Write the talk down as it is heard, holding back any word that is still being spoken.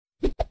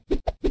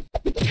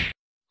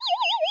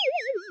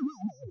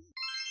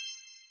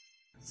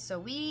so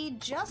we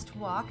just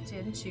walked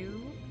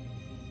into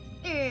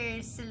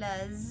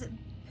Ursula's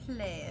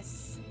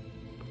place.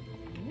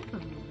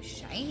 Ooh,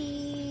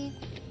 shiny.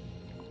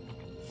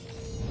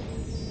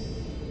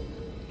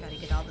 Gotta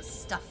get all the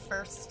stuff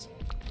first.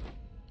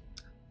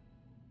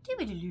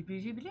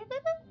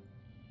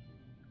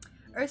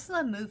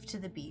 Ursula moved to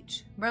the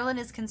beach. Merlin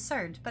is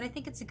concerned, but I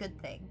think it's a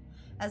good thing.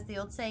 As the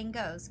old saying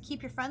goes,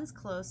 keep your friends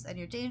close and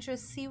your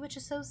dangerous sea witch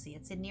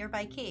associates in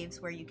nearby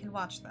caves where you can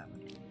watch them.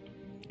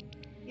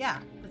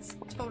 Yeah, that's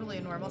totally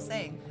a normal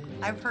saying.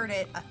 I've heard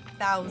it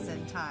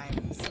 1,000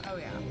 times. Oh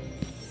yeah.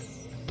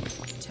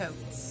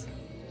 Totes.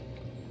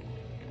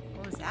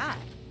 What was that?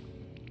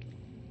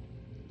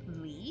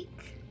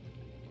 Leek?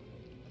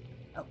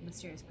 Oh,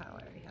 mysterious power.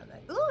 I already have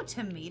that. Ooh,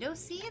 tomato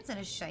seeds and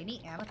a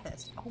shiny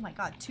amethyst. Oh my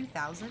god,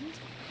 2,000?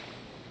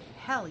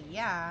 Hell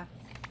yeah.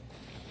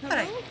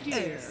 Hello,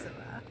 dear.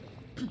 Ursula.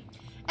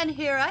 And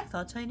here I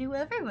thought I knew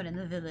everyone in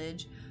the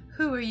village.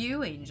 Who are you,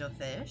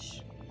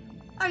 angelfish?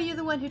 Are you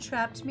the one who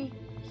trapped me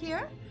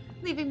here,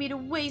 leaving me to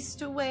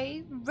waste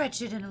away,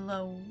 wretched and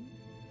alone?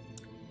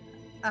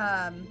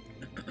 I'm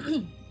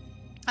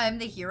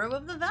the hero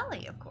of the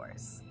valley, of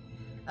course.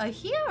 A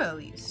hero,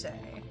 you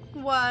say?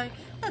 Why,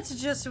 that's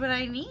just what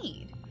I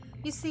need.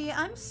 You see,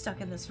 I'm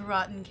stuck in this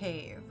rotten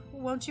cave.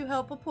 Won't you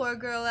help a poor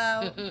girl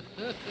out?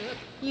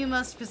 You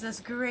must possess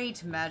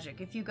great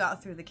magic if you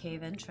got through the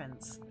cave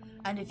entrance.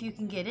 And if you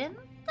can get in,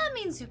 that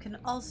means you can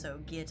also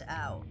get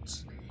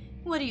out.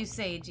 What do you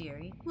say,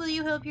 dearie? Will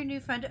you help your new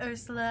friend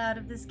Ursula out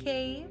of this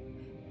cave?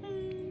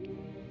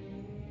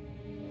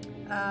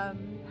 How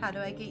do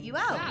I get you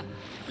out?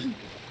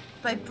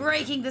 By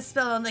breaking the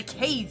spell on the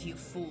cave, you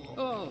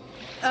fool.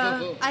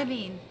 I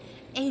mean,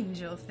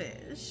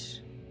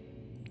 angelfish.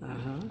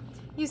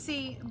 You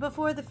see,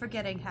 before the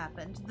forgetting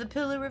happened, the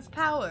Pillar of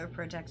Power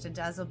protected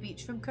Dazzle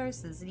Beach from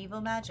curses and evil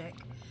magic.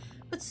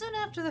 But soon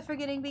after the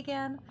forgetting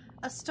began,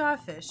 a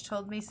starfish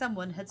told me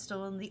someone had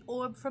stolen the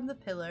orb from the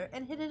pillar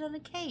and hid it in a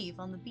cave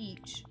on the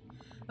beach.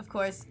 Of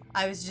course,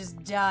 I was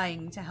just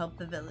dying to help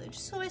the village,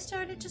 so I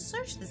started to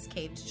search this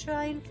cave to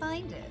try and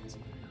find it.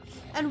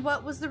 And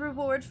what was the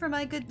reward for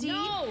my good deed?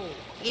 No!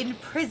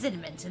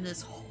 Imprisonment in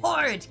this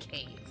horrid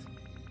cave.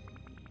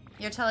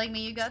 You're telling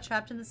me you got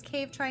trapped in this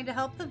cave trying to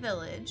help the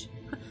village?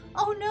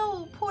 Oh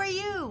no, poor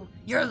you!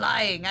 You're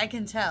lying, I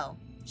can tell.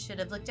 Should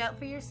have looked out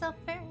for yourself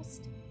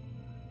first.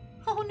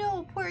 Oh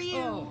no, poor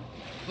you.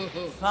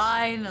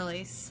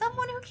 Finally,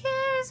 someone who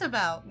cares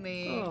about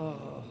me.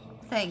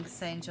 Thanks,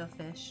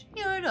 angelfish.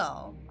 You're it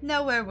all.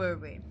 Now where were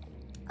we?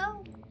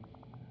 Oh,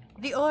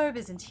 the orb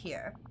isn't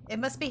here. It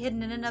must be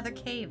hidden in another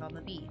cave on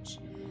the beach.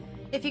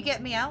 If you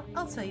get me out,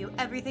 I'll tell you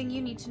everything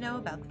you need to know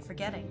about the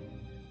forgetting.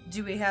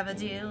 Do we have a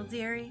deal,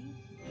 dearie?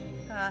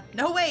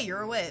 No way,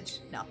 you're a witch.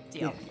 No,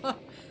 deal.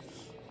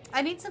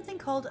 I need something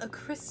called a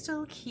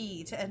crystal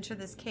key to enter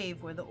this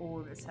cave where the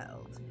orb is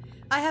held.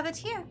 I have it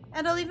here,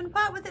 and I'll even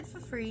part with it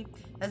for free,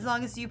 as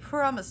long as you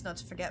promise not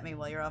to forget me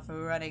while you're off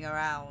running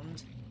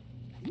around.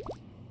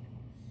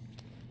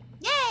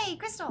 Yay,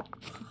 crystal!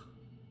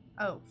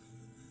 Oh,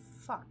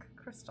 fuck,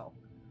 crystal.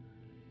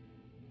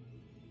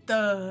 I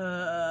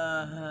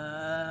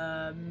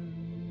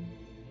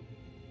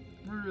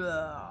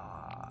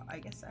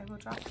guess I will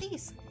drop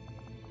these.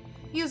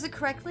 Use it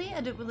correctly,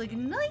 and it will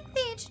ignite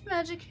the ancient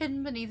magic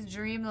hidden beneath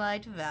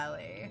Dreamlight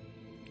Valley.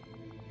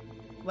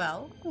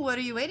 Well, what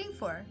are you waiting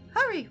for?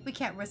 Hurry! We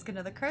can't risk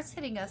another curse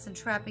hitting us and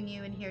trapping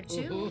you in here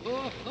too.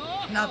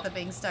 Not that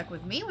being stuck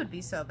with me would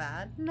be so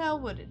bad, now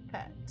would it,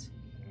 pet?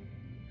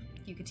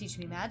 You could teach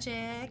me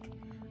magic.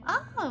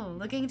 Oh,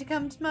 looking to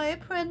come to my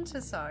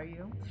apprentice, are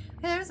you?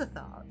 Here's a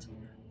thought.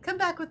 Come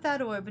back with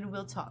that orb and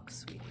we'll talk,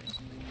 sweetie.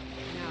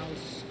 Now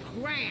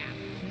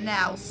scram!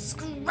 Now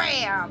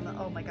scram!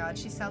 Oh my god,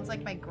 she sounds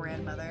like my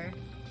grandmother.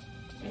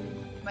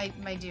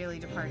 My dearly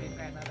departed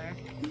grandmother.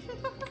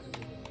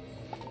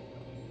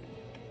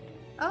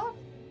 Oh,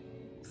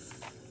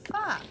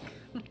 fuck.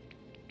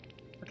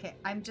 Okay,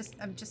 I'm just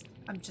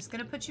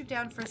gonna put you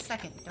down for a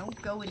second.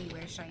 Don't go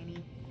anywhere,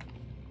 shiny.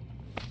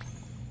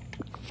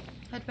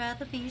 I'd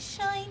rather be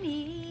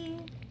shiny.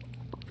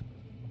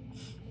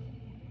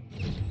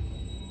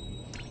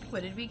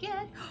 What did we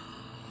get?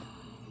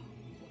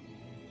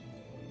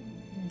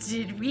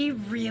 Did we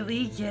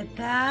really get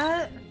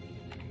that?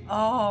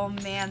 Oh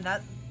man,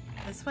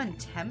 this one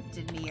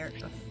tempted me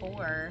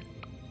before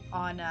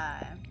on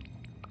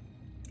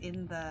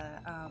in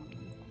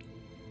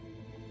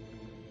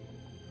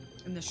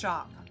the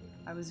shop.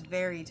 I was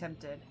very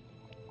tempted.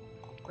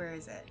 Where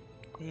is it?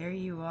 There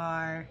you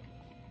are.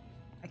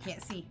 I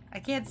can't see. I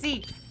can't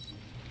see.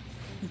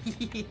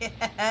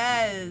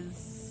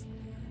 Yes.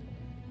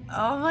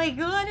 Oh my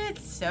god,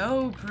 it's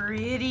so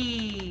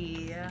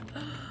pretty.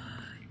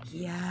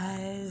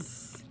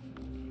 Yes.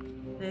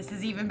 This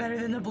is even better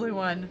than the blue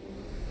one.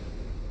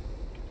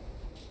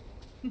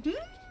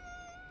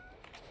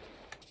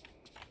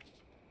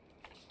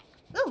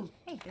 Ooh,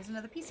 hey, there's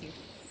another piece here.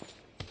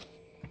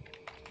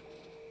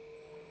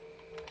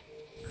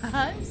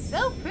 I'm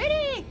so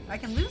pretty! I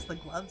can lose the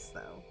gloves,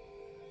 though.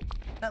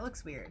 That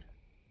looks weird.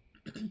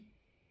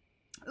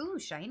 Ooh,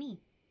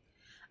 shiny.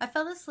 I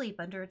fell asleep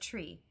under a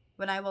tree.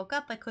 When I woke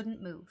up, I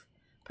couldn't move.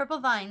 Purple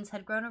vines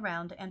had grown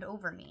around and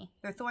over me.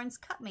 Their thorns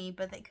cut me,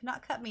 but they could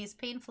not cut me as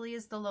painfully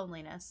as the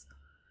loneliness.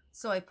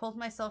 So I pulled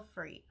myself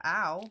free.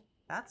 Ow.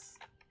 That's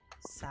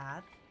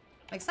sad.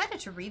 I'm excited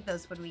to read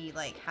those when we,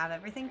 like, have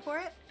everything for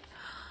it.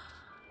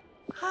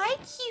 Hi,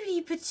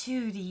 cutie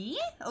patootie.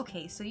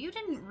 Okay, so you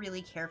didn't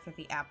really care for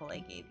the apple I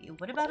gave you.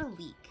 What about a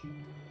leek?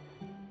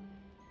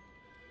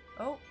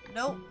 Oh,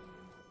 nope.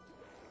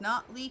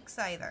 Not leeks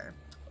either.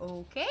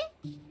 Okay.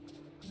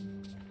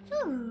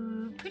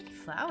 Ooh, pretty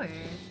flower.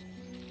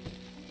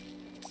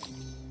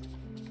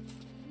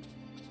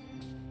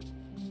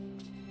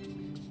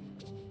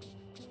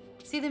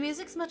 See, the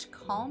music's much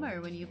calmer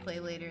when you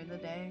play later in the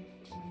day.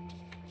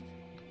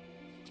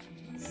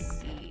 Let's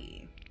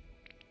see.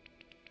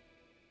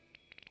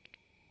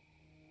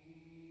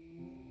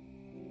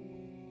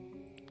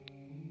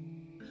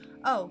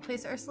 Oh,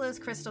 place Ursula's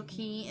crystal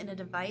key in a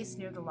device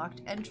near the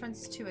locked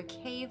entrance to a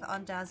cave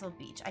on Dazzle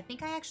Beach. I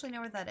think I actually know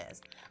where that is,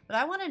 but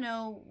I want to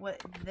know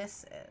what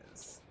this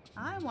is.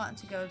 I want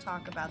to go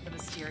talk about the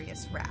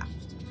mysterious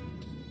raft.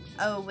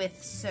 Oh,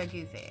 with Sir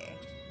Goofy.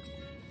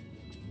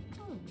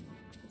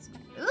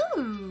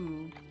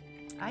 Ooh!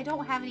 I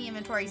don't have any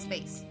inventory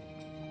space.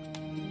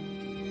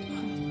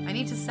 I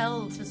need to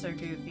sell to Sir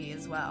Goofy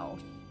as well.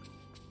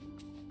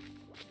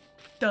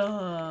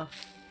 Duh.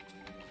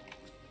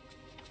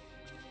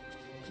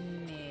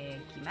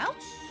 Mickey Mouse.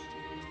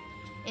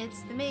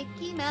 It's the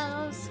Mickey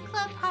Mouse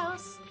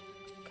Clubhouse.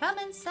 Come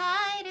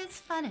inside, it's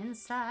fun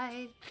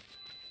inside.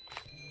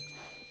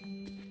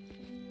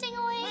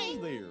 Ding-a-wing! Hey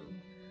there.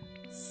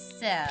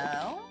 So,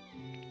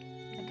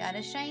 I got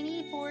a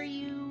shiny for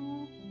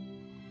you.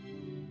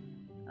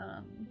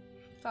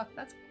 Fuck,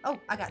 that's... Oh,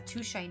 I got 2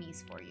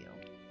 shinies for you.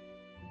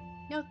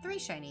 No, 3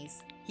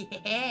 shinies.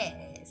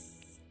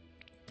 Yes!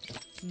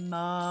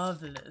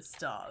 Marvelous,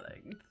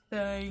 darling.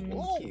 Thank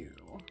you.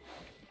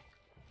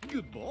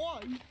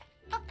 Goodbye.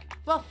 Oh,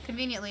 well,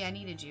 conveniently I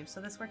needed you,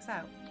 so this works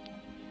out.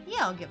 Yeah,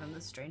 I'll give him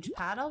the strange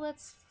paddle.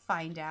 Let's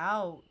find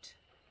out.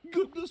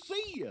 Good to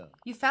see you.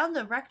 You found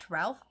the wrecked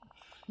Ralph?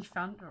 You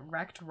found a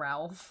wrecked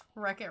Ralph.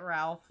 Wreck-It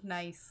Ralph.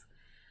 Nice.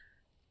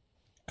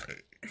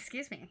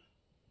 Excuse me.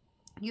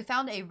 You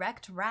found a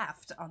wrecked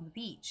raft on the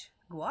beach.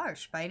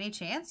 Gouache, by any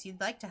chance you'd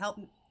like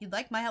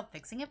my help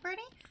fixing it,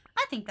 Bernie?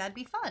 I think that'd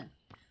be fun.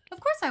 Of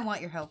course I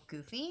want your help,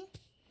 Goofy.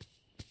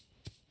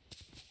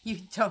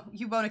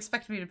 You won't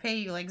expect me to pay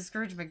you like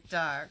Scrooge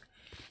McDuck.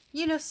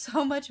 You know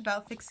so much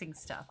about fixing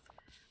stuff.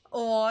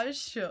 Aw,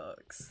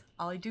 shucks.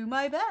 I'll do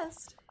my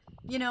best.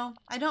 You know,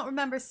 I don't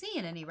remember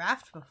seeing any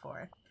raft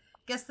before.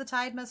 Guess the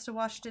tide must have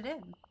washed it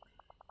in. Come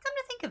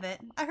to think of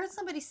it, I heard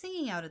somebody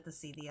singing out at the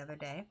sea the other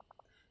day.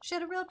 She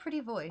had a real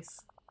pretty voice.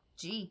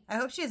 Gee, I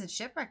hope she isn't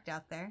shipwrecked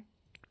out there.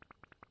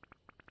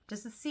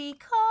 Does the sea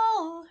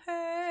call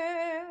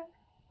her?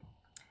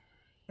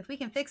 If we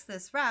can fix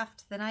this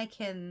raft, then I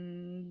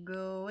can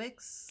go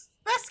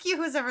rescue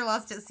who's ever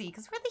lost at sea,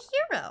 because we're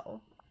the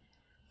hero.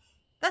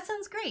 That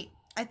sounds great.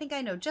 I think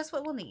I know just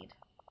what we'll need.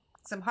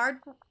 Some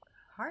hardwood?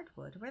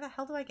 Where the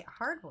hell do I get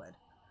hardwood?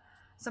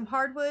 Some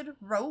hardwood,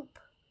 rope,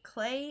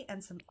 clay,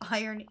 and some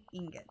iron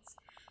ingots.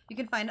 You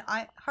can find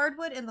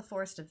hardwood in the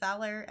Forest of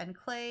Valor and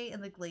clay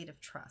in the Glade of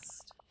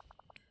Trust.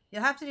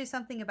 You'll have to do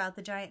something about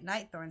the giant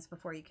night thorns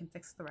before you can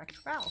fix the wrecked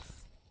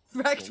Ralph.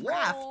 Wrecked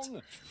raft.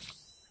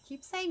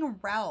 Keep saying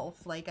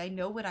Ralph like I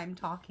know what I'm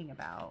talking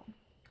about.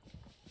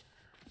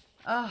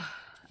 Ugh,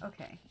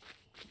 okay.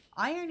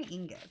 Iron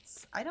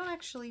ingots. I don't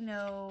actually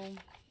know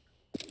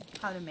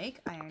how to make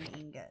iron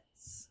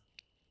ingots.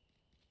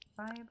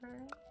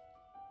 Fiber.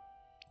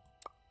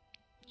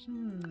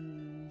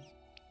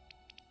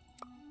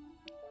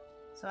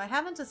 So I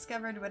haven't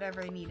discovered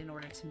whatever I need in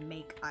order to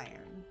make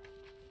iron.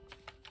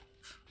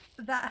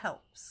 That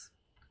helps.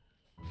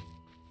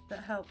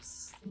 That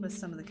helps with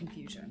some of the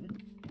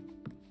confusion.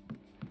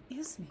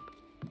 Excuse me.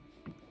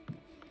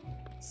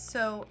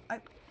 So, hey,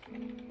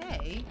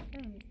 I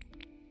didn't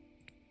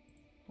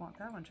want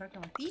that one tracked, I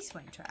want this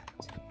one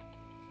tracked.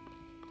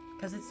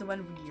 Because it's the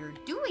one you're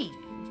doing.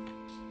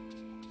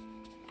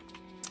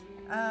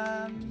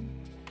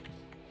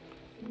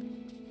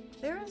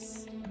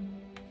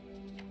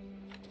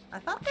 I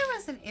thought there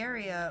was an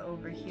area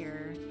over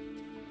here.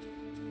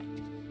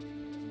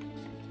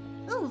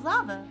 Ooh,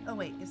 lava! Oh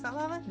wait, is that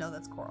lava? No,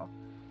 that's coral.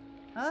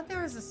 I thought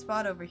there was a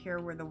spot over here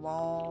where the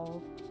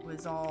wall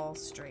was all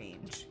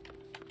strange.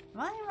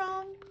 Am I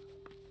wrong?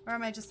 Or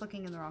am I just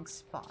looking in the wrong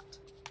spot?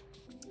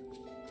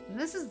 And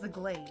this is the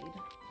Glade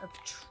of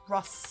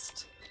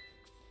Trust.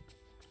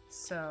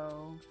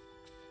 So...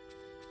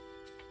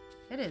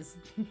 it is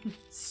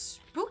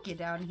spooky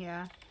down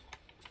here.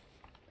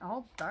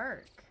 All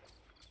dark.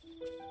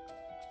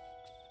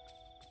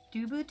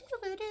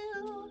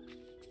 Doo-boo-doo-boo-doo.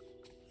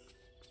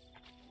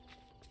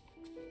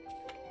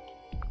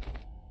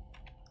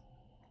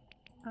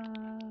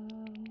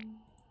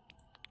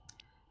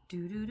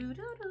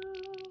 Do-do-do-do-do.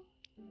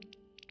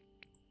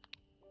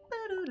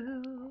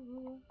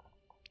 Boo-doo-doo.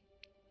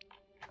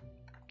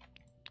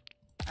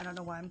 I don't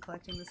know why I'm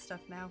collecting this stuff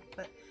now,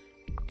 but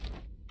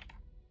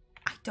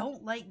I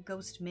don't like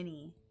Ghost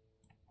Mini.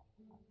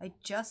 I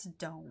just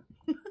don't.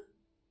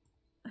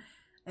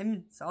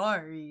 I'm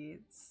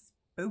sorry, it's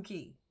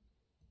spooky.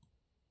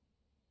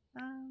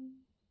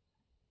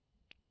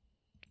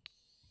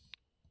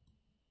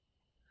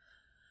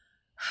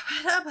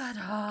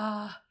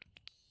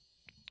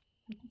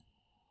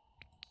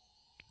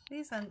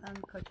 Please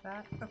unclick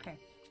that. Okay.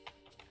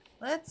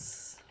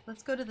 Let's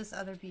go to this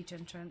other beach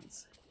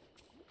entrance.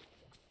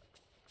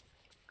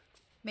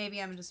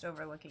 Maybe I'm just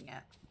overlooking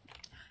it.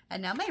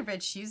 And now my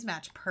red shoes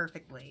match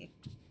perfectly.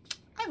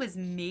 I was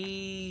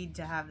made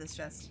to have this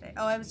dress today.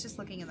 Oh, I was just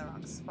looking in the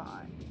wrong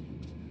spot.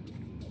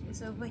 It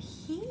was over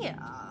here.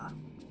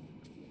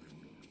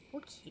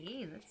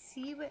 Okay, let's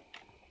see what...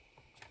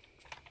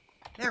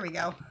 There we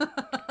go.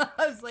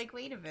 I was like,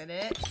 wait a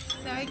minute.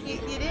 Now I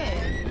can't get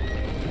in.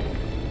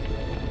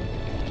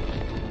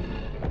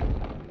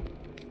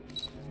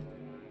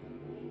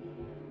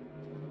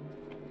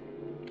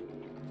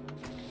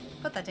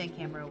 Put that dang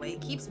camera away.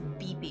 It keeps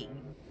beeping.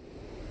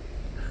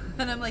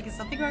 And I'm like, is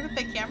something wrong with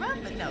the camera?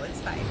 But no,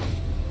 it's fine.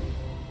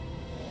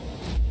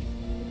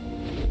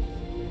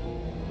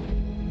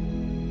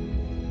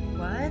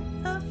 What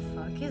the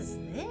fuck is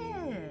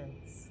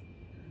this?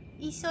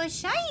 It's so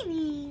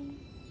shiny.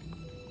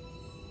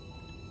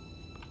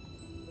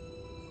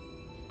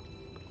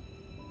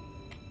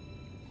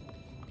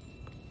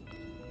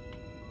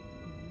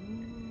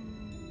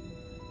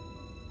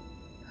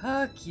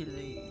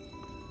 Hercules.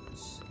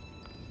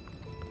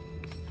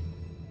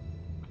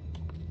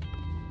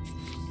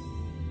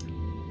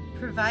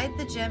 Provide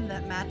the gem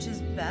that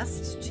matches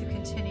best to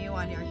continue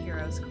on your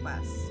hero's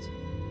quest.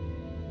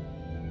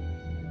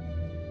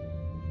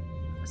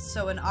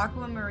 So an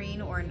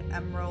aquamarine or an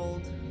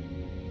emerald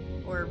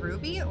or a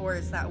ruby, or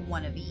is that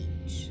one of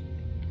each?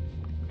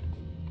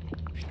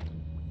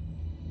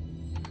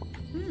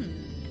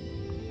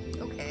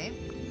 Okay.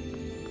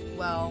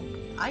 Well,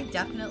 I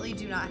definitely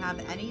do not have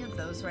any of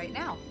those right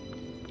now.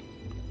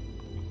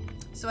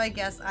 So I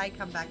guess I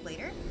come back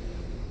later.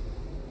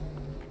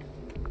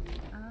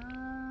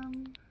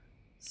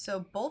 So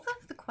both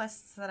of the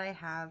quests that I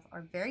have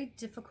are very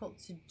difficult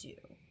to do.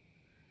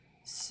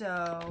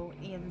 So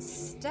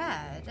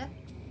instead,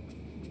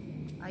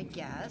 I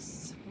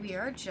guess we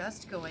are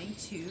just going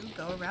to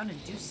go around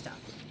and do stuff.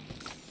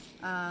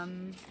 Hi,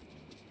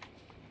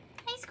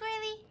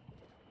 Squirrely.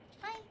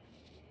 Hi.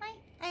 Hi.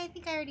 I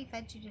think I already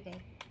fed you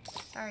today.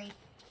 Sorry.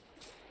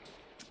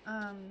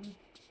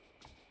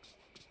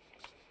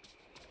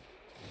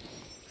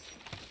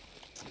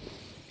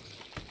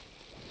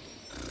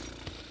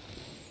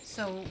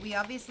 So we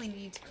obviously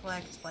need to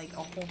collect like a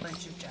whole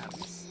bunch of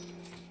gems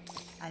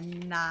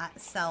and not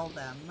sell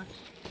them.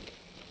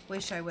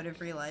 Wish I would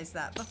have realized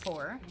that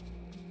before.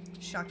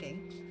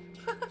 Shocking.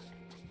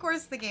 Of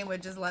course the game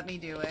would just let me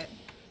do it.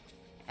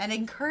 And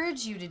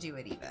encourage you to do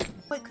it even.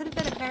 But it could have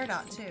been a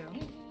peridot too.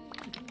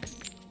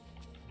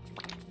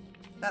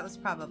 That was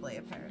probably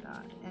a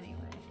peridot.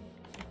 Anyway.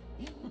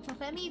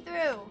 Let me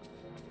through.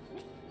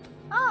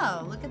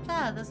 Oh, look at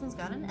that. This one's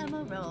got an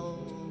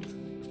emerald.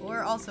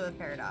 Or also a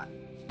peridot.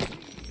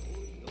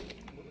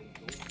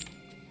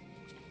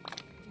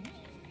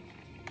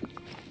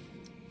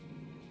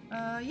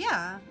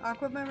 Yeah,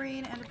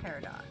 aquamarine and a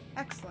peridot.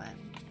 Excellent.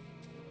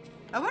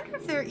 I wonder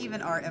if there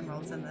even are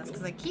emeralds in this,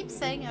 because I keep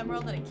saying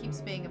emerald and it keeps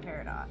being a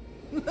peridot.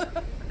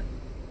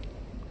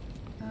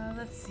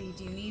 Let's see,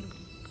 do you need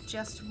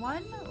just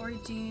one, or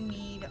do you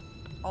need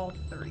all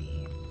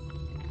three?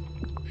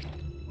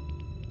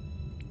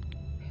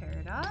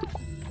 Peridot?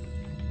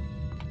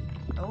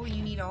 Oh,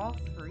 you need all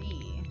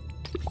three.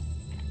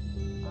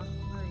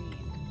 Aquamarine.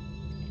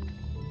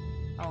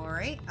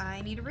 Alright,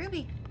 I need a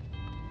ruby.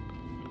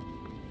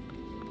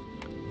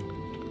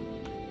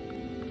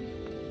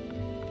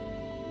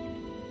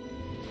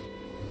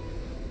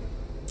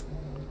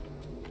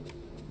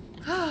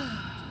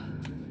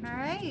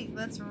 Alright,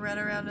 let's run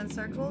around in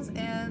circles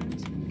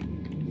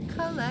and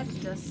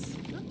collect us.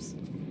 Oops.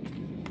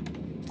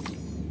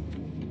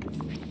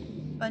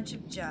 Bunch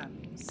of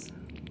gems.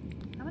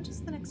 How much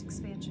is the next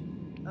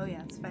expansion? Oh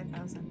yeah, it's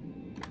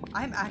 5,000.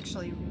 I'm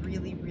actually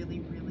really, really,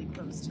 really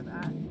close to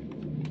that.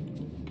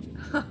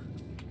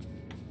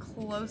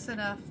 Close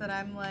enough that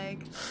I'm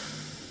like,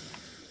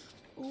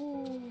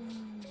 ooh,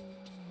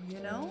 you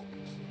know?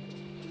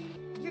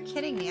 You're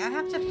kidding me. I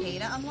have to pay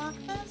to unlock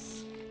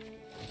this?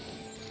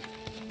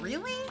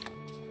 Really?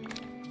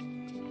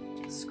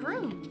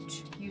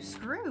 Scrooge. You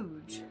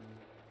Scrooge.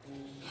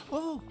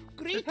 Oh,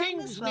 Repairing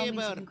greetings, this well means you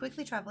neighbor. can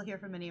quickly travel here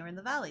from anywhere in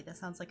the valley. That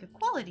sounds like a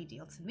quality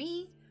deal to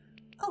me.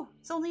 Oh,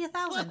 it's only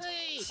 1,000.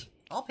 Hey.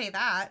 I'll pay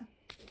that.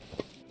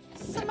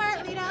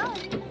 Smartly done.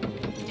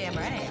 Damn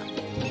right I am.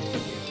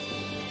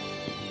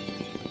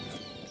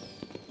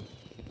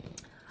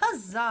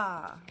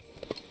 Huzzah!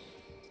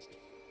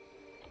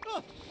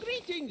 Oh,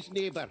 greetings,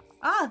 neighbor.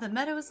 Ah, the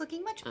meadow is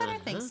looking much better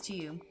thanks to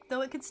you,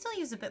 though it could still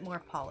use a bit more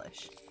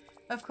polish.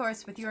 Of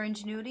course, with your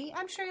ingenuity,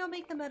 I'm sure you'll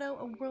make the meadow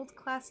a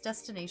world-class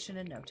destination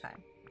in no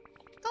time.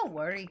 Don't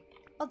worry,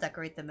 I'll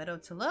decorate the meadow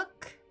to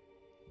look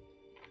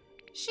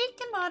Chic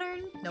and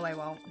modern. No, I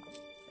won't.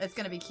 It's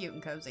gonna be cute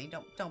and cozy.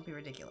 Don't be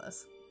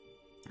ridiculous.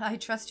 I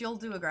trust you'll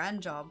do a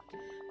grand job.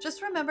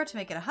 Just remember to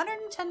make it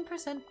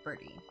 110%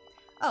 birdie.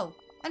 Oh,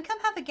 and come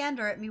have a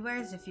gander at me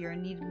wares if you're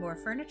in need of more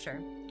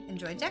furniture.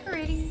 Enjoy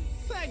decorating.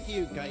 Thank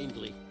you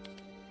kindly.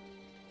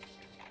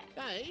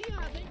 Aye,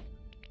 I think.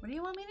 What do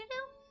you want me to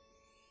do?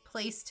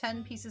 Place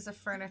 10 pieces of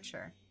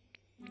furniture.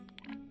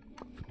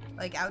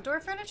 Like outdoor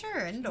furniture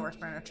or indoor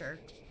furniture?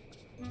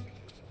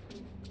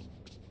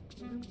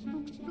 Boop,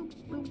 boop, boop,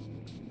 boop.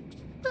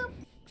 Boop.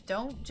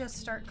 Don't just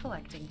start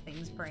collecting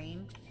things,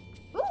 brain.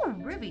 Ooh,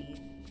 ruby.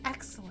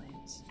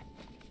 Excellent.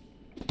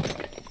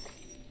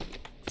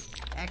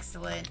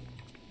 Excellent.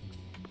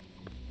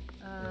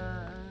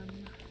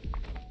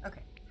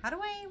 Okay. How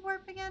do I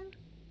warp again?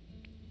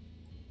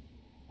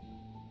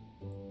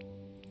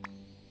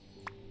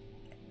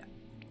 Okay, no.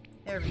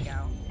 There we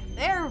go.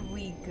 There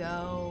we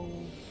go.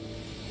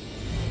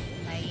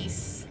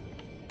 Nice.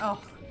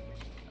 Oh.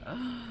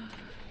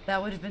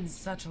 That would have been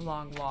such a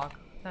long walk.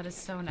 That is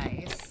so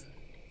nice.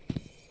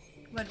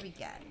 What do we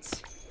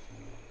get?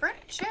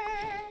 Furniture!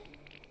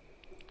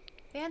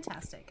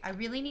 Fantastic. I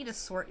really need a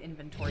sort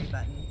inventory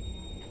button.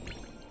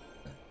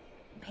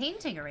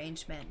 Painting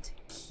arrangement.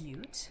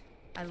 Cute.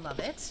 I love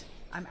it.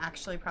 I'm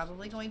actually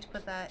probably going to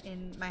put that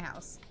in my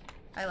house.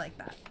 I like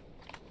that.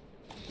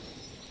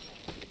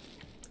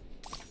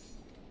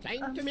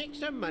 Time to make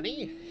some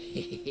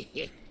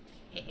money.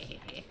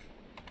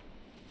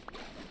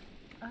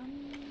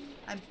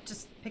 I'm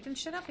just picking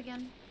shit up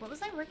again. What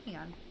was I working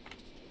on?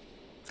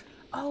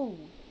 Oh,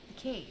 the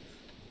cave.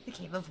 The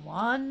Cave of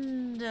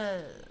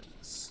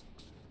Wonders.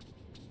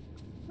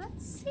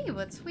 Let's see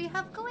what we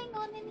have going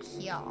on in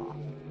here.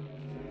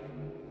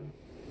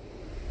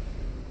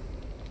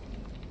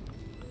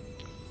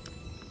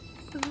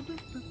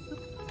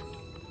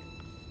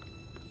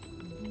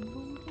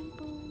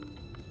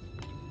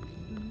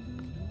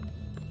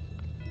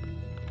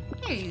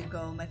 Here you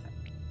go, my friend.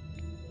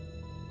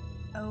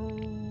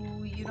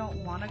 Oh, you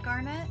don't want a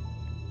garnet?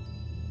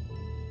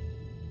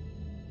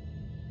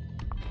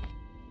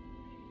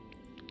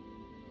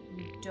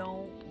 You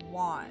don't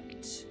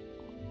want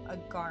a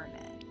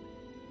garnet.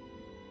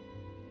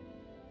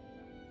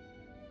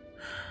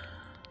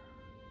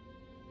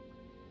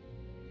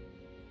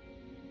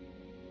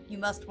 You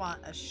must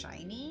want a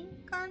shiny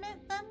garnet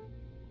then?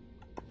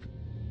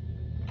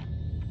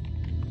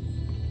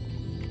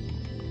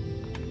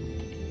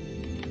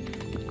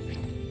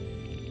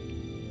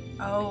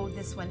 Oh,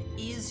 this one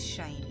is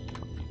shiny.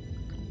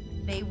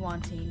 They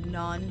want a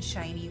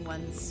non-shiny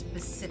one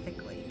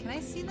specifically. Can I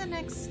see the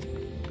next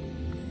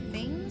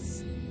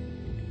things?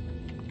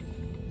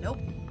 Nope.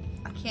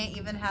 I can't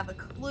even have a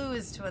clue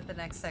as to what the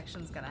next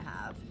section's gonna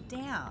have.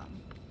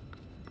 Damn.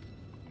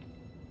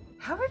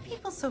 How are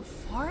people so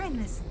far in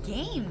this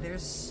game?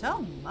 There's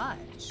so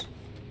much.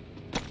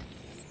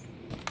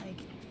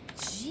 Like,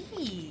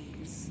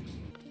 jeez.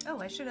 Oh,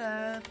 I should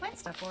plant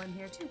stuff while I'm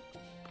here too.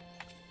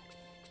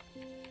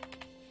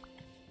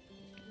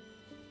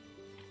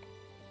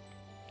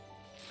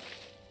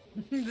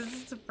 This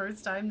is the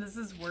first time this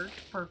has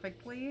worked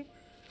perfectly.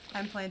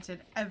 I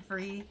planted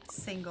every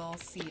single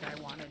seed I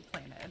wanted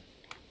planted.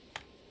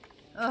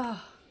 Ugh.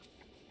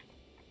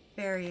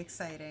 Very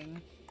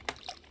exciting.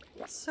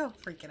 So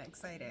freaking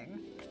exciting.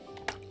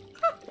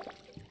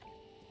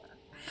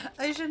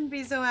 I shouldn't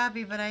be so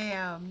happy, but I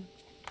am.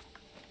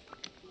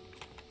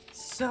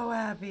 So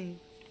happy.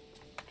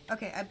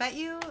 Okay, I bet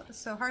you...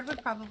 So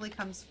hardwood probably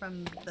comes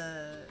from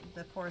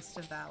the Forest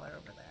of Valor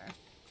over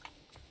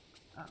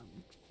there.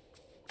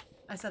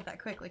 I said that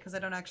quickly because I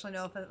don't actually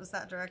know if it was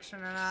that direction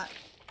or not.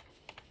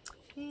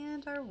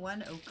 And our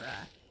one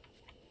okra.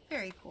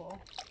 Very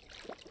cool.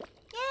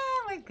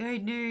 Yeah, we're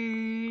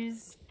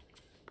gardeners.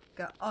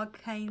 Got all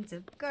kinds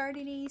of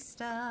gardening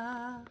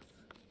stuff.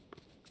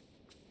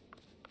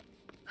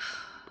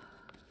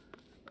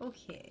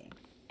 Okay.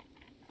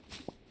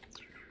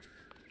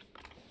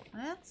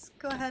 Let's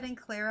go ahead and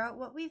clear out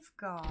what we've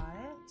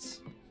got.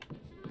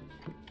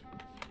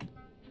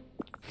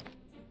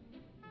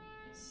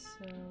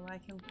 So I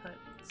can put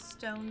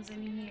stones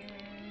in here.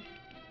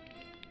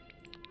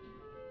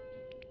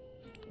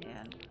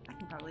 And I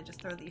can probably just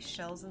throw these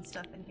shells and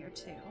stuff in here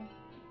too.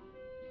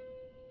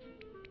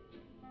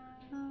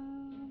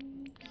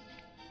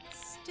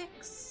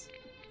 Sticks.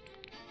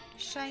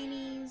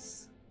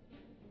 Shinies.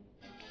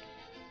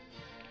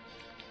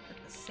 Put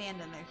the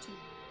sand in there too.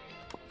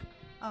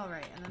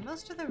 Alright, and then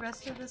most of the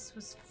rest of this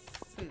was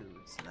food.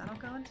 So that'll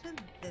go into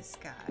this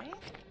guy.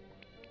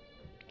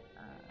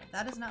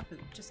 That is not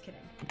food, just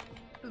kidding.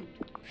 Food.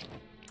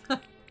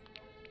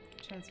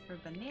 Transfer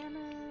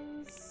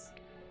bananas.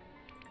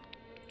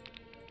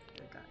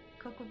 We've got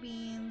cocoa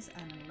beans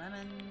and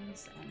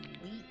lemons and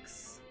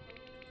leeks.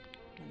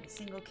 And a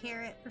single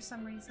carrot for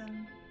some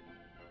reason.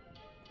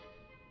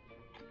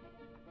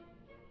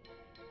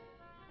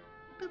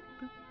 Boop,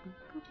 boop, boop,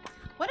 boop.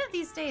 One of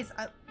these days,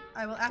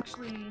 I will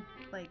actually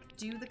like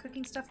do the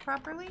cooking stuff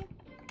properly,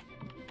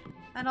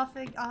 and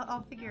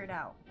I'll figure it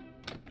out.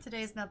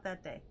 Today's not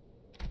that day.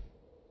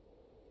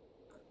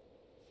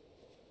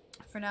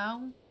 For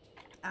now,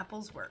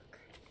 apples work.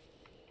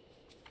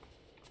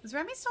 Is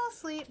Remy still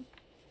asleep?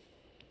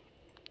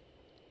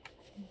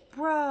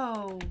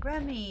 Bro,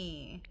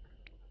 Remy.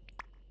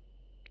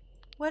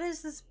 What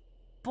is this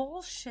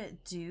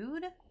bullshit,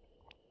 dude?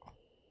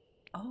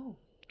 Oh,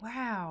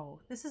 wow.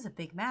 This is a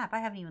big map. I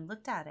haven't even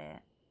looked at it.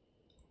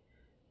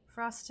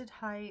 Frosted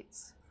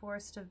Heights,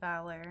 Forest of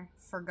Valor,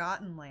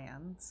 Forgotten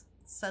Lands,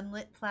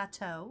 Sunlit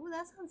Plateau. Ooh,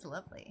 that sounds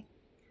lovely.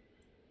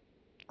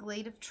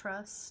 Glade of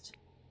Trust.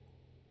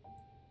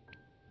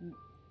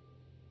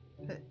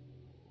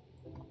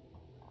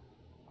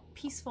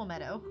 Peaceful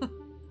Meadow.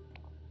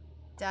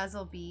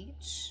 Dazzle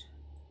Beach.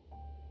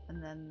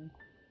 And then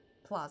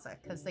Plaza,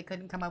 because they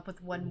couldn't come up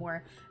with one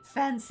more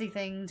fancy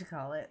thing to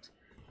call it.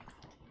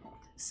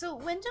 So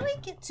when do we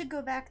get to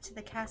go back to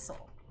the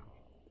castle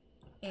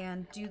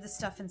and do the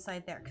stuff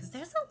inside there? Because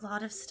there's a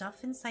lot of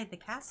stuff inside the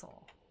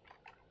castle.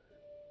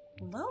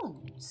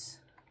 Loads.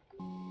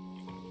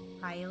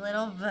 Hi,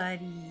 little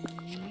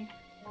buddy.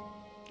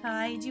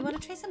 Hi, do you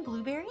want to try some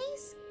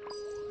blueberries?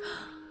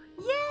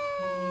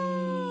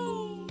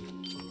 Yay!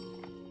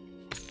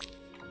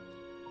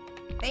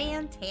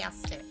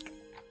 Fantastic.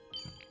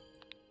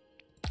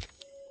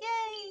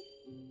 Yay!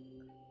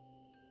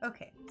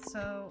 Okay,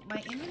 so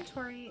my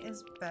inventory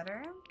is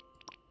better.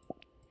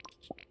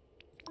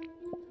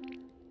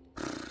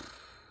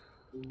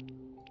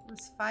 It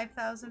was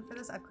 5,000 for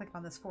this. I've clicked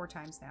on this 4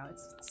 times now.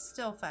 It's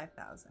still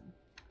 5,000.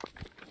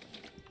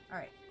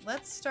 Alright,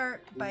 let's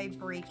start by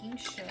breaking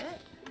shit.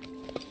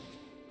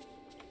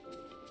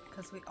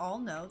 Because we all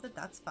know that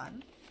that's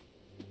fun.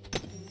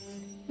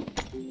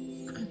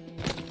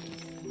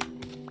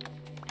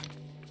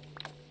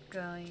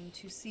 Going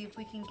to see if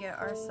we can get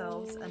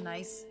ourselves a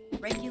nice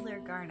regular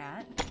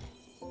garnet.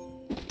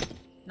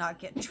 Not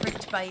get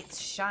tricked by its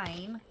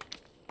shine.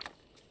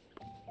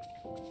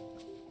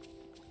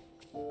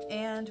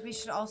 And we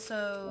should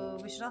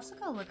also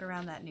go look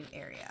around that new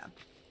area.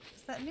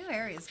 Because that new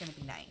area is going to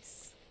be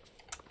nice.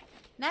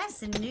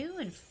 Nice and new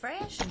and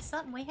fresh and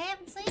something we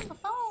haven't seen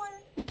before.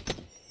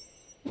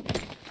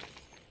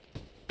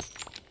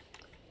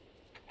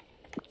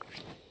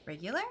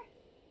 Regular?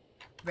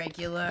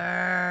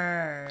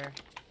 Regular.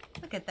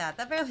 Look at that.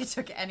 That barely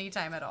took any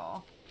time at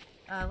all.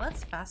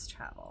 Let's fast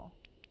travel.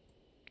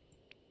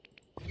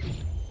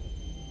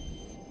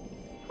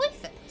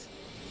 Perfect.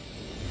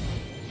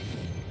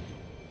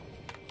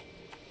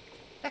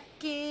 Back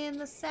in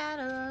the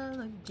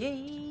saddle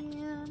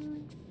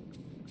again.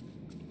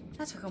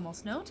 That took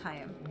almost no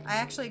time. I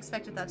actually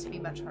expected that to be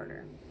much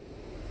harder.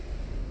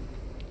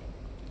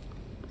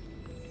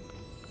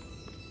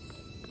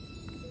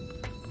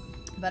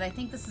 But I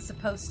think this is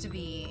supposed to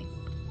be,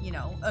 you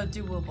know, a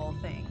doable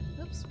thing.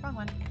 Oops, wrong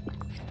one.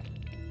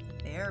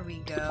 There we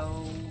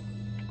go.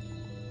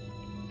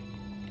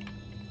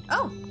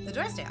 Oh, the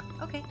door's down.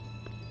 Okay.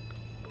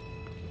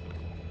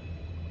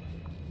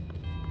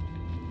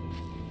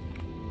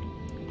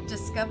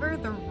 Discover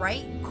the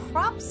right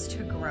crops to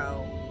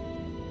grow.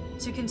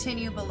 To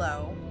continue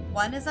below.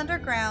 One is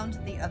underground,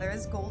 the other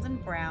is golden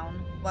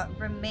brown. What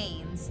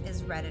remains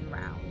is red and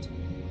round.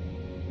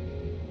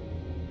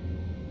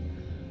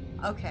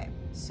 Okay,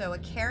 so a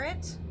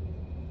carrot,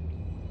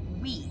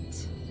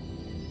 wheat,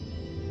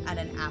 and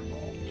an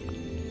apple.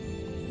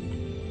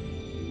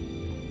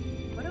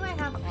 What do I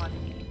have on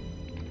me?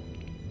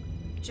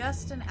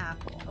 Just an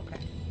apple. Okay.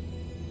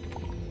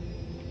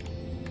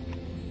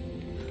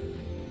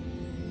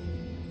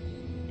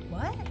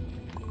 What?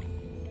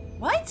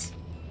 What?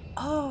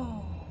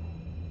 Oh.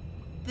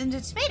 Then the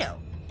tomato.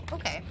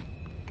 Okay.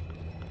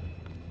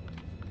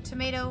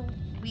 Tomato,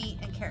 wheat,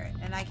 and carrot.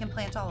 And I can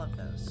plant all of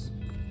those.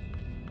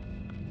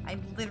 I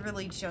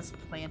literally just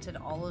planted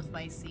all of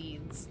my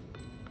seeds.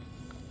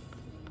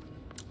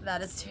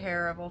 That is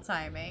terrible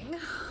timing.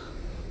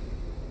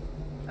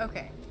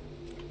 Okay.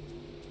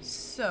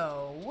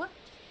 So,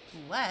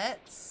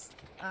 let's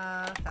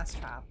fast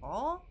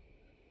travel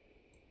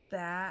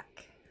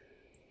back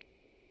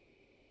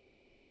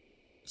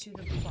to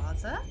the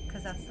plaza,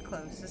 because that's the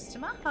closest to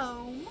my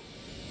home.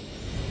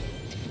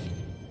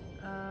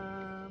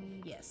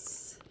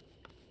 Yes.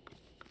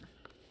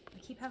 I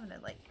keep having to,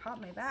 like, pop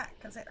my back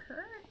because it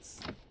hurts.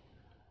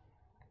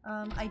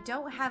 I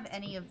don't have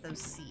any of those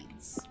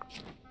seeds,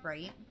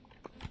 right?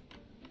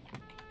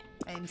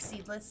 I am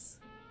seedless.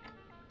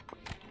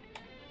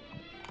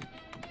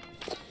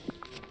 It'd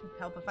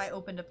help if I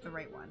opened up the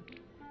right one.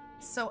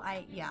 So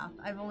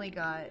I've only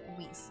got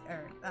wheat,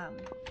 or,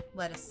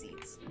 lettuce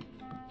seeds.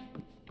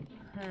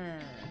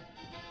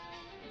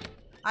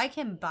 I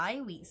can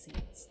buy wheat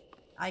seeds.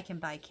 I can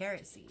buy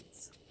carrot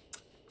seeds.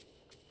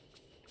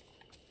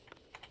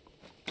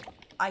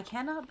 I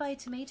cannot buy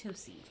tomato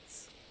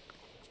seeds.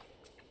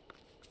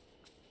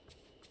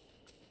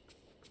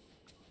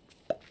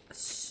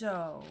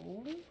 So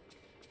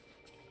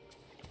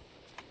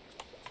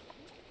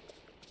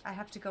I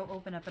have to go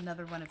open up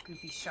another one of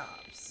Goofy's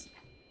shops.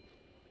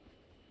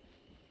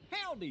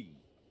 Howdy.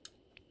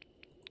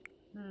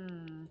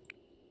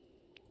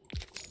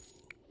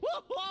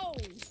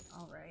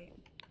 Alright.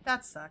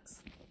 That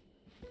sucks.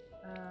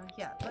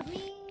 Yeah, let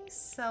me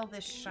sell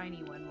this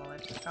shiny one while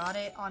I've got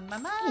it on my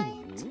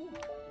mind.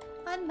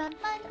 On my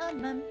mind,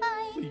 on my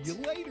mind. See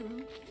you later.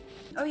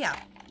 Oh yeah,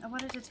 I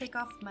wanted to take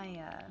off my,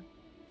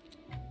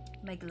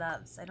 my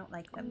gloves. I don't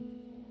like them.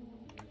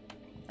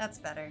 That's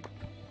better.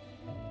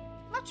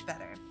 Much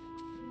better.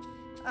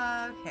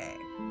 Okay.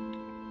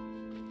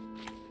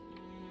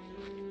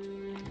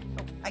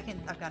 Oh,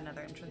 I've got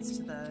another entrance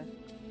to the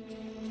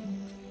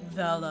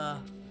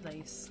Vela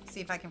place.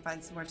 See if I can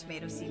find some more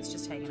tomato seeds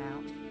just hanging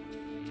out.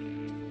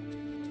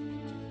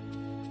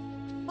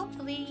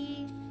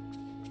 Hopefully.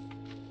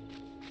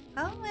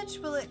 How much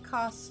will it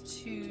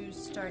cost to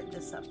start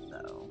this up,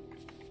 though?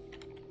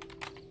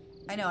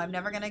 I know, I'm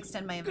never going to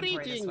extend my inventory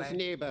this way. Greetings,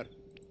 neighbor.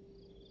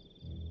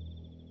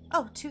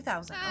 Oh,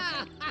 2,000.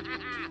 Okay.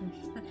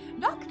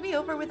 Knock me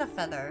over with a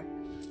feather.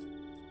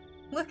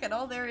 Look at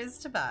all there is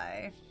to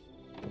buy.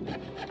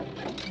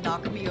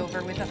 Knock me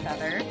over with a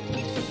feather.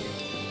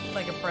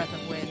 Like a breath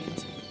of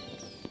wind.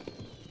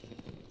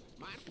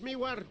 Mark me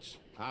words.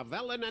 A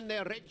villain and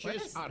their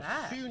riches are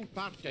that? soon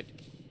parted.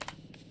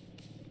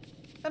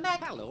 Come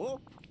back. Hello.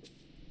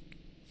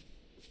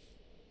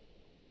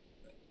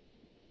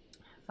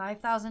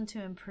 5,000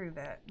 to improve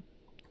it.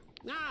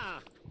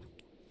 Ah.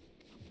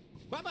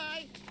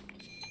 Bye-bye.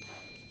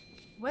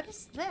 What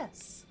is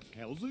this?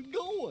 How's it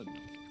going?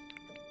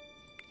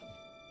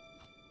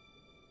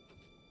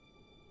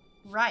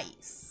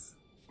 Rice.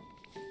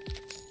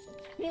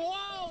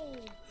 Whoa!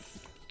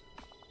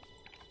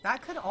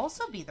 That could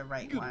also be the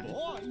right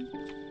one.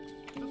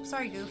 Goodbye. Oops,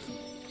 sorry, Goof.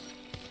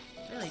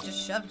 Really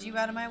just shoved you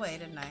out of my way,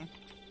 didn't I?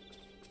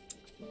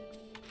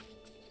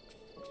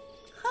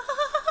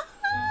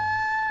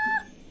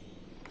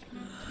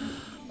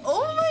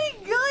 Oh my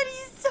god,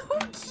 he's so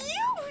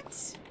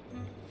cute!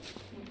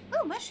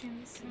 Oh,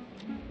 mushrooms.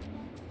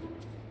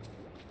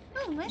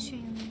 Oh,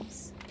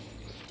 mushrooms.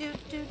 Do,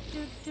 do,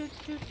 do, do,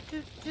 do,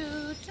 do,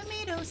 do.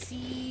 Tomato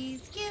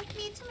seeds. Give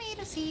me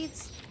tomato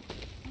seeds.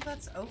 Oh,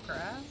 that's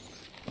okra.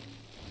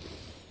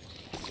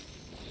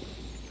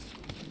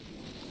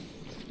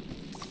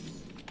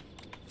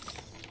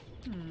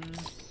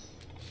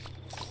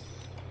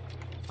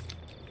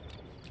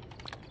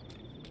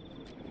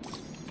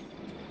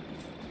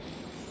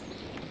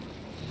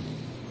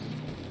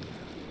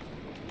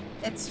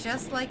 It's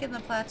just like in the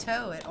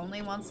plateau, it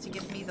only wants to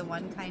give me the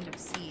one kind of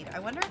seed. I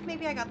wonder if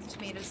maybe I got the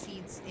tomato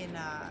seeds in,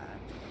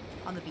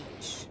 on the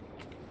beach.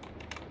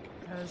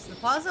 Because the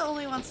plaza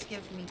only wants to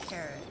give me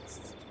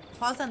carrots. The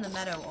plaza and the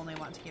meadow only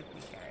want to give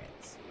me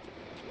carrots.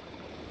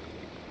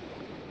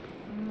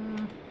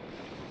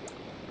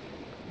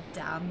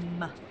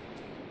 Damn.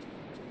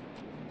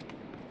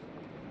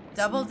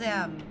 Double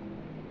damn.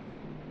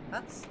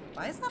 That's...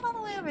 Why is that all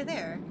the way over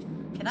there?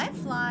 Can I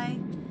fly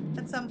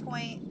at some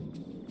point?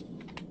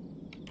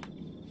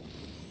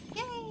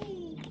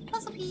 Yay!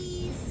 Puzzle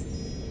piece!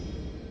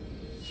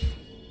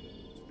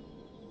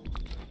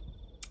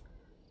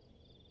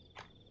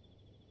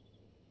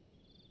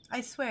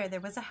 I swear there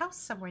was a house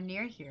somewhere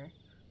near here.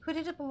 Who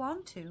did it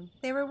belong to?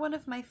 They were one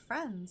of my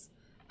friends.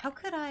 How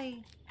could I...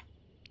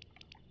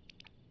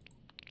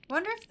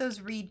 Wonder if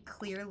those read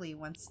clearly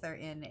once they're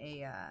in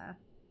a,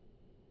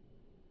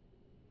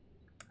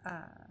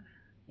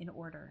 in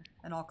order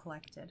and all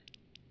collected.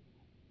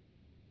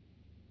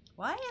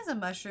 Why is a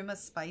mushroom a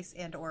spice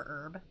and or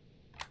herb?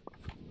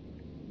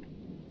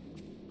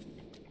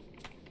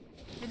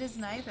 It is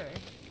neither.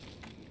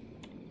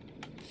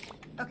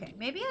 Okay,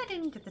 maybe I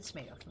didn't get the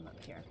tomato from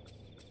up here.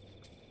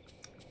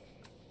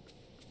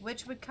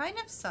 Which would kind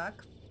of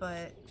suck,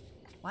 but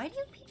why do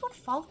people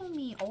follow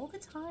me all the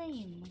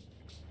time?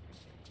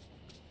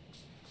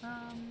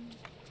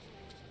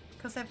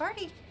 Because I've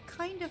already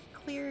kind of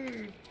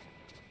cleared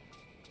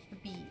the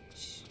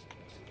beach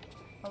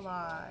a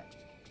lot.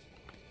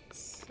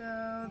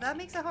 So that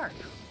makes it hard.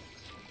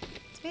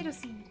 Tomato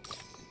seed.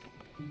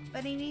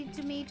 But I need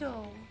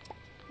tomato.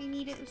 I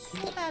need it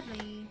so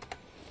badly.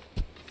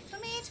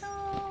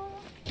 Tomato!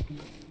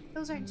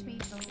 Those aren't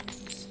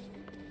tomatoes.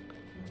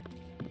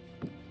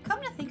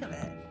 Come to think of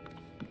it,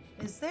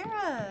 is there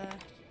a...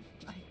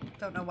 I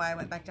don't know why I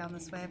went back down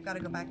this way. I've got to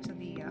go back to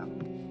the,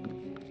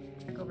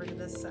 back over to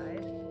this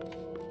side.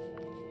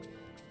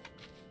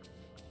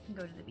 And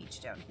go to the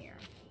beach down here.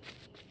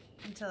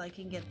 Until I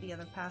can get the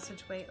other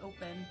passageway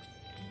open.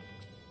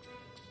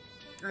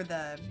 Or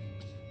the...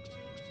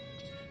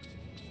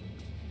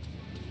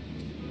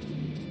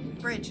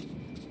 bridge.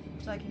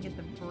 So I can get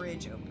the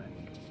bridge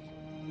open.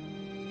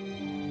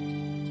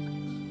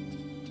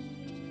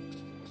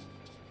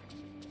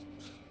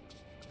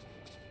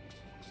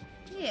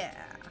 Yeah.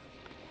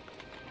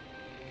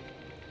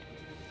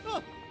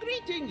 Oh,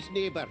 greetings,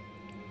 neighbor.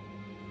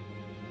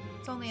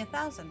 It's only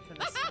 1,000 for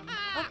this one.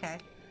 Okay.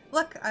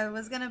 Look, I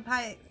was gonna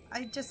buy...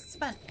 I just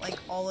spent, like,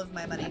 all of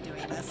my money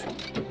doing this.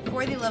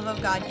 For the love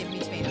of God, give me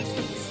tomato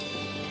seeds.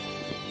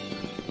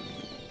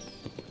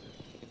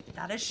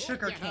 That is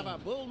sugar cane. Have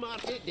a bull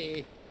market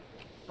day.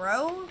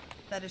 Bro,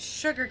 that is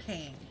sugar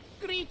cane.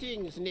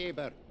 Greetings,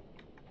 neighbor.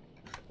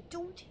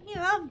 Don't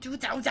have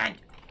 2,000.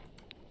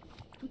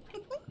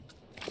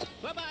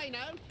 Bye-bye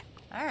now.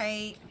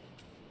 Alright.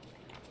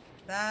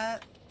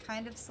 That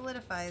kind of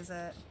solidifies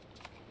it.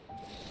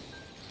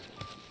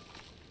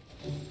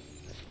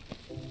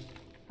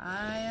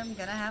 I am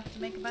gonna have to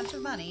make a bunch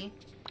of money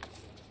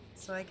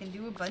so I can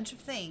do a bunch of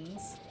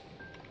things.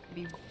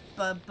 Be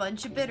a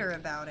bunch of bitter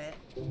about it.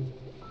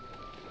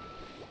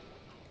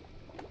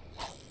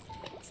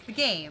 It's the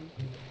game,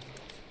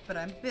 but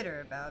I'm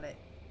bitter about it.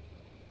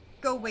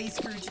 Go away,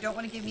 Scrooge. You don't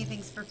want to give me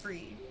things for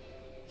free.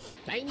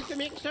 Time to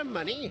make some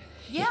money.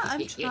 Yeah,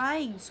 I'm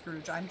trying,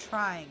 Scrooge. I'm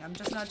trying. I'm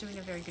just not doing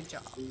a very good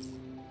job.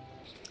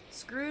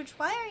 Scrooge,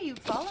 why are you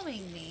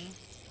following me?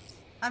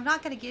 I'm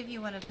not going to give you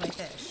one of my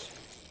fish.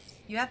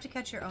 You have to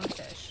catch your own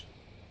fish.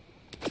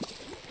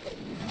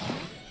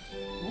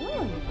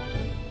 Ooh.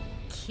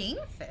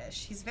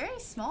 Kingfish. He's very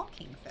small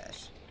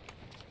kingfish.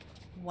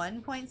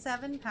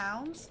 1.7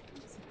 pounds.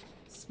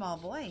 Small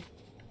boy.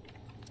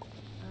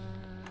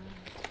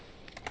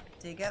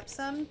 Dig up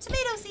some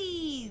tomato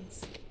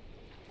seeds.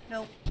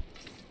 Nope.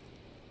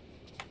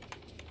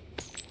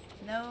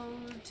 No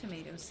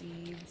tomato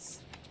seeds.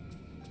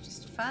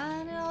 Just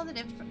finding all the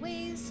different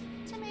ways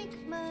to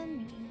make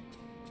money.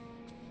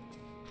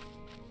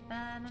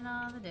 Finding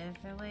all the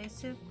different ways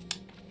to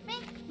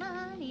make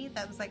money.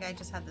 That was like I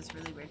just had this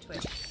really weird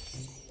twitch.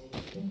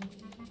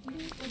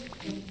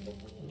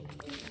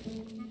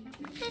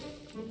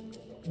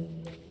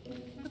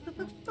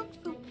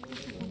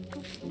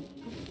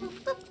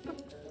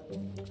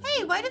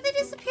 Hey, why did they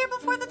disappear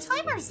before the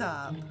timer's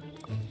up?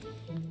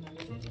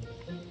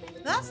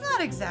 That's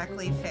not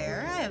exactly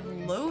fair. I have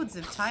loads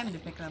of time to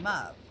pick them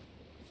up.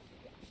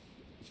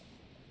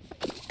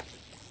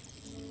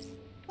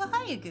 Well,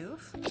 hiya,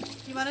 Goof.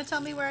 You want to tell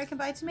me where I can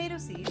buy tomato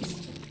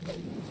seeds?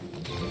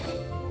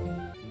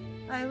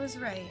 I was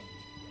right.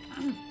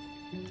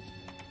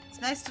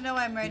 It's nice to know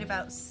I'm right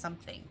about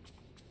something.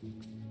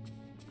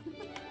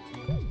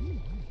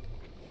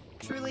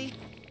 Truly.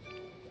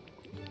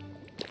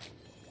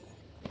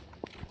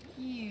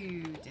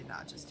 You did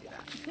not just do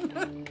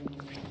that.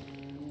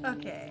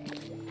 Okay.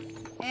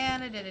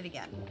 And I did it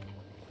again.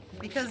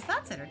 Because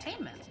that's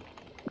entertainment.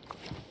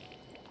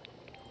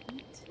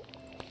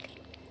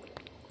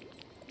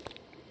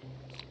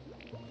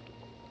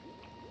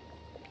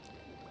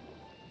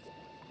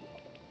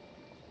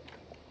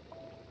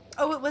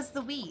 Oh, it was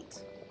the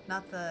wheat,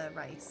 not the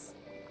rice.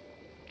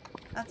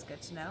 That's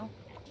good to know.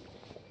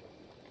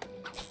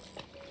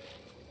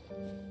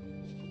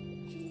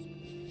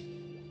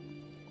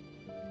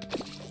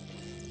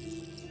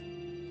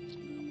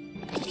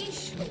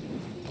 Fish.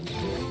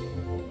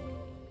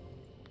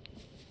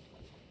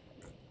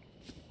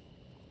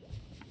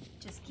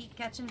 Just keep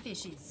catching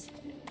fishes.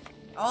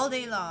 All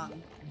day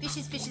long.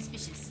 Fishes, fishes,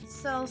 fishes.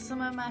 Sell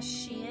some of my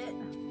shit.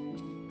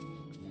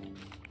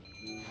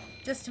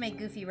 Just to make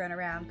Goofy run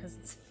around, because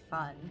it's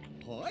fun.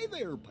 Hi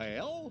there,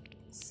 pal.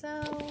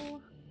 So,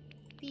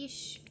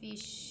 fish,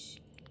 fish,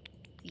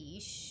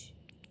 fish,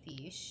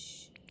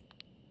 fish.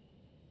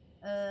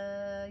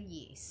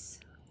 Yes.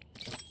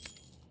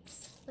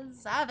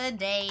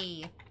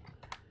 Zavaday.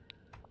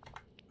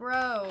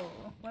 Bro,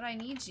 what I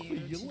need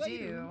you to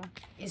do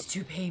is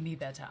to pay me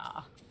better.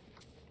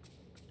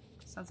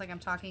 Sounds like I'm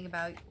talking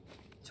about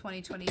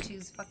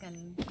 2022's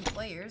fucking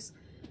employers.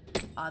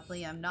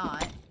 Oddly, I'm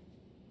not.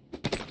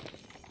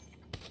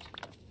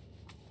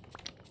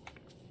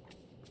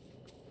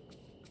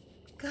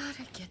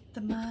 Gotta get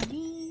the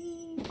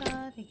money,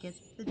 gotta get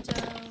the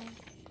dough,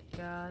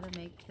 gotta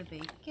make the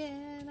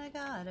bacon, I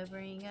gotta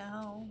bring it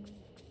home.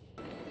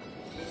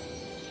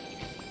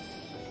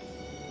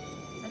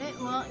 I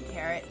didn't want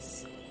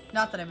carrots.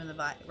 Not that I'm in the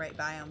right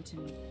biome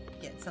to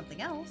get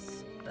something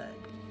else, but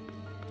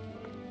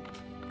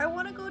I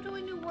want to go to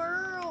a new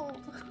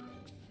world.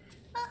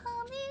 A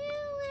whole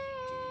new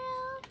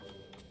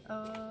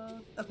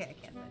world. Okay, I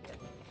can't do it.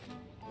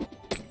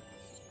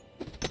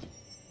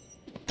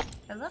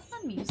 I love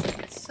the music.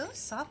 It's so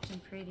soft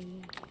and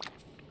pretty.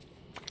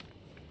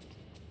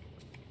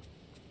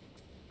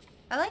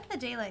 I like the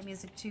daylight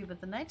music too,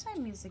 but the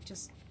nighttime music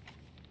just...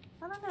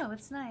 I don't know,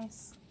 it's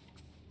nice.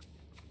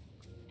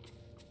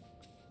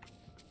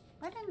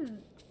 I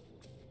didn't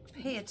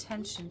pay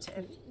attention to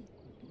if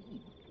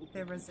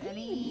there was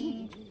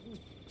any,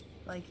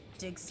 like,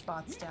 dig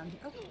spots down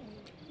here. Oh,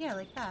 yeah,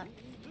 like that.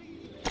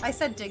 I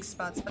said dig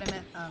spots, but I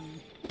meant,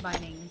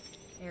 mining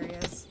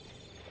areas.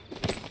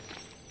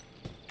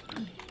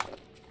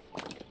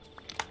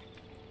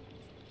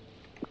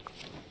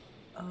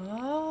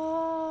 Oh,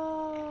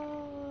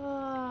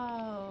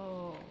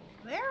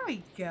 there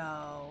we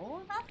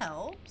go. That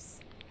helps.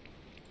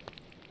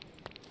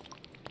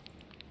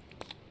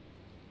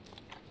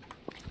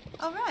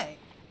 All right.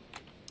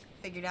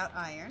 Figured out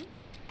iron.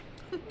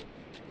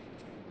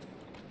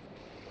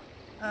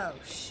 Oh,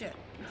 shit.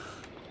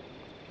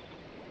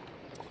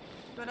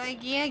 But I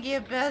can't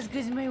get past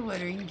because my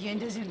watering can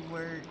doesn't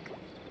work.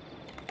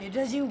 It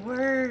doesn't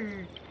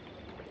work.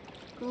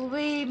 Go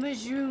away,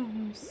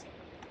 mushrooms.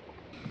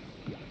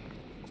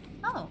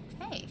 Oh,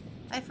 hey.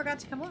 I forgot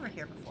to come over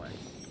here before. I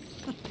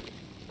think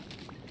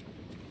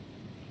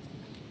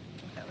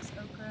that was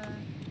okra.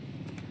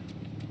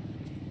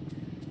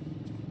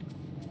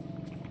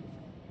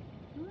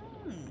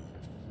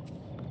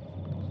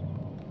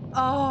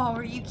 Oh,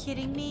 are you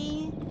kidding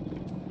me?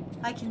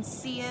 I can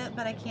see it,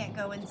 but I can't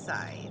go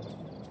inside.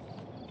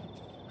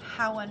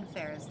 How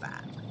unfair is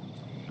that?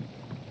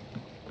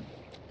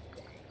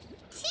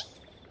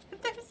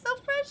 They're so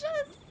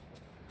precious!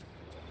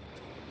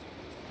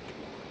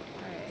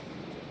 Alright.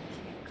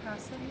 Can't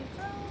cross any of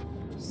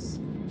those.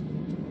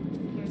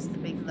 Here's the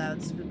big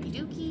loud spooky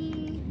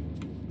dookie.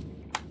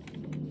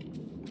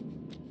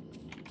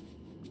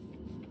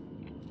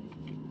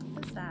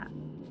 What's that?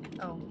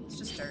 Oh, it's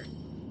just dirt.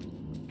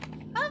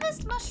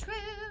 Harvest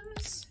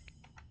mushrooms!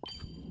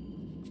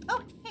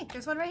 Oh, hey,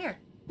 there's one right here.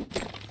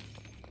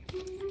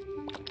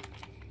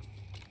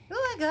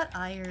 Oh, I got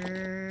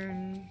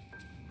iron.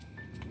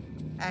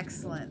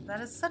 Excellent.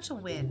 That is such a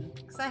win.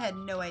 Because I had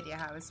no idea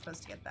how I was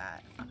supposed to get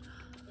that.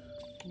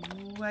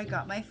 Ooh, I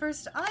got my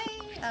first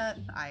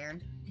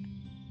iron.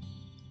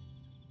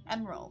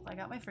 Emerald. I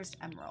got my first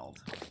emerald.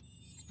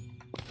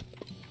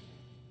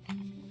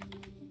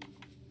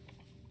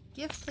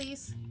 Gift,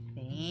 please.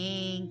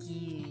 Thank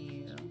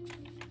you.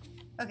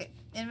 Okay,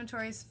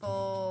 inventory's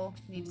full.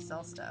 Need to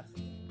sell stuff.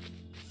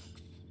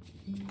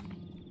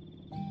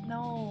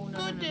 No.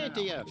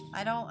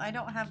 I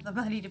don't have the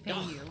money to pay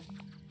you.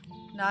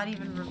 Not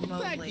even remotely.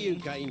 Thank you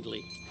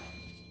kindly.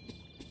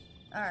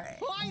 Alright.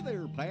 Hi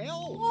there,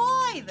 pal.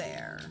 Hi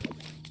there.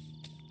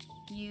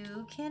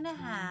 You can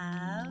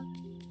have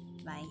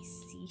my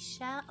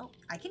seashell. Oh,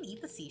 I can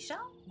eat the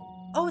seashell?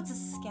 Oh, it's a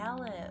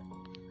scallop.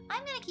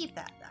 I'm gonna keep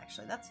that,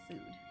 actually. That's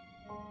food.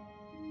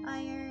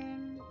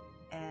 Iron.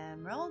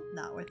 Emerald.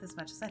 Not worth as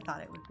much as I thought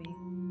it would be.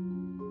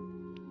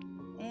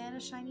 And a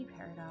shiny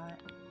peridot.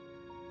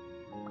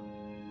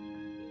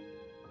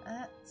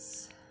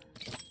 That's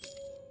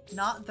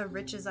not the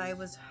riches I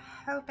was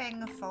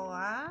hoping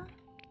for.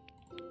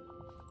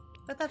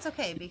 But that's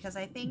okay, because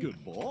I think...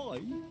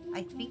 Goodbye.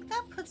 I think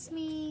that puts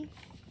me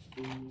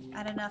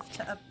at enough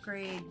to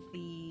upgrade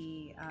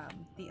the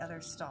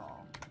other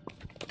stall.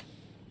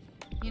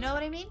 You know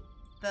what I mean?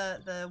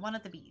 The one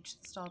at the beach.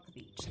 The stall at the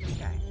beach. This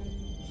guy.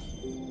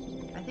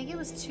 I think it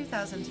was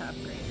 2,000 to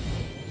upgrade.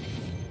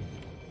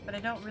 But I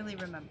don't really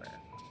remember.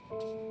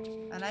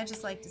 And I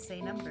just like to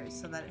say numbers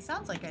so that it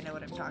sounds like I know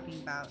what I'm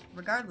talking about,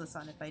 regardless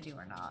on if I do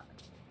or not.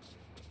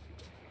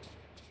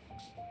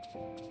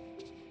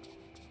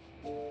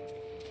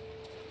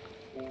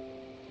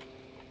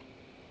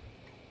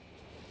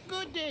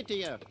 Good day to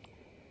you.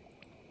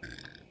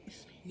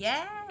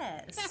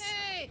 Yes!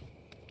 Hey!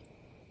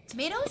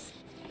 Tomatoes?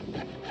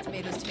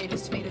 Tomatoes,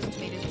 tomatoes, tomatoes,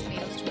 tomatoes,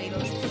 tomatoes,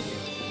 tomatoes.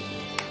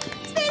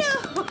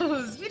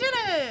 Tomatoes! We did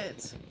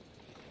it!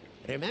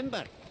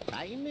 Remember,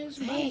 time is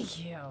money.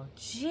 Thank you.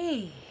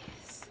 Jeez.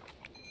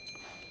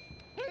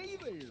 Hey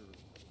there.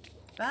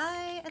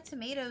 Buy a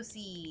tomato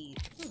seed.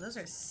 Ooh, those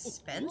are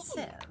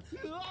expensive.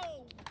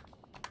 Oh.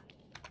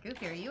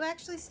 Goofy, are you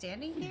actually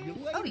standing here?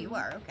 Oh, you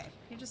are. Okay.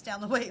 You're just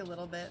down the way a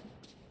little bit.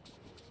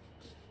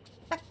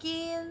 Back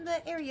in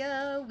the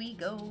area we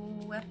go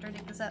after I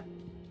dig this up.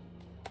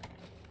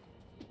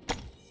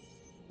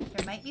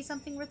 There might be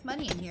something worth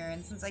money in here,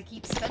 and since I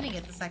keep spending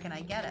it the second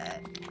I get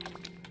it,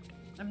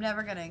 I'm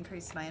never going to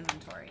increase my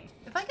inventory.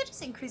 If I could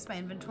just increase my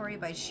inventory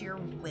by sheer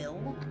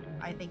will,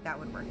 I think that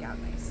would work out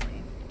nicely.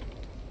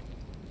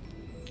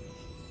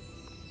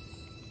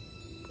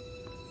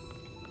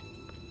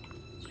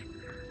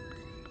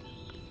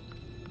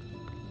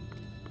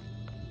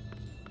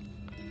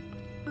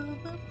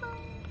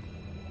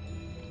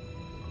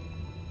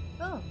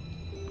 Oh.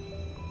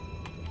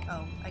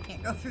 Oh, I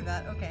can't go through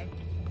that. Okay.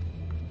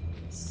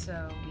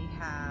 So we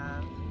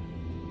have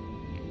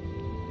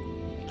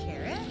a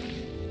carrot.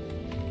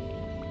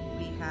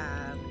 We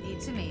have a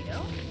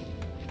tomato.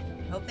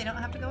 Hope they don't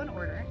have to go in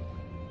order.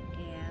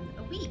 And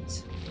a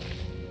wheat.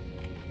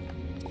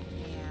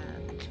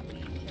 And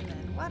we can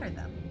then water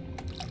them.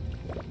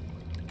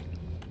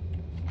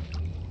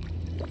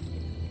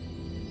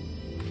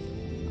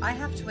 I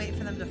have to wait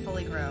for them to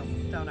fully grow,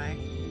 don't I?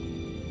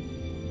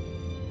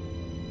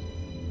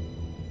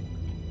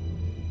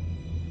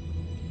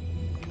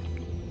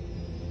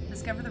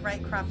 Discover the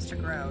right crops to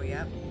grow,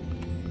 yep.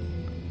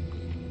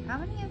 How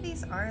many of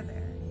these are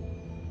there?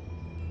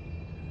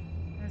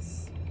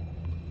 There's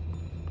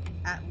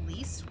at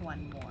least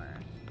one more.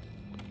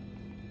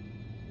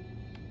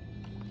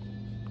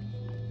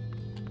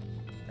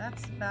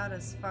 That's about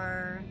as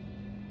far...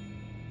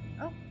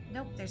 Oh,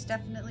 nope, there's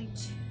definitely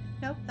two.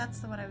 Nope, that's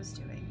the one I was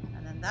doing.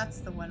 And then that's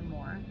the one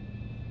more.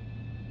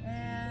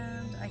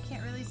 And I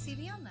can't really see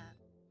beyond that.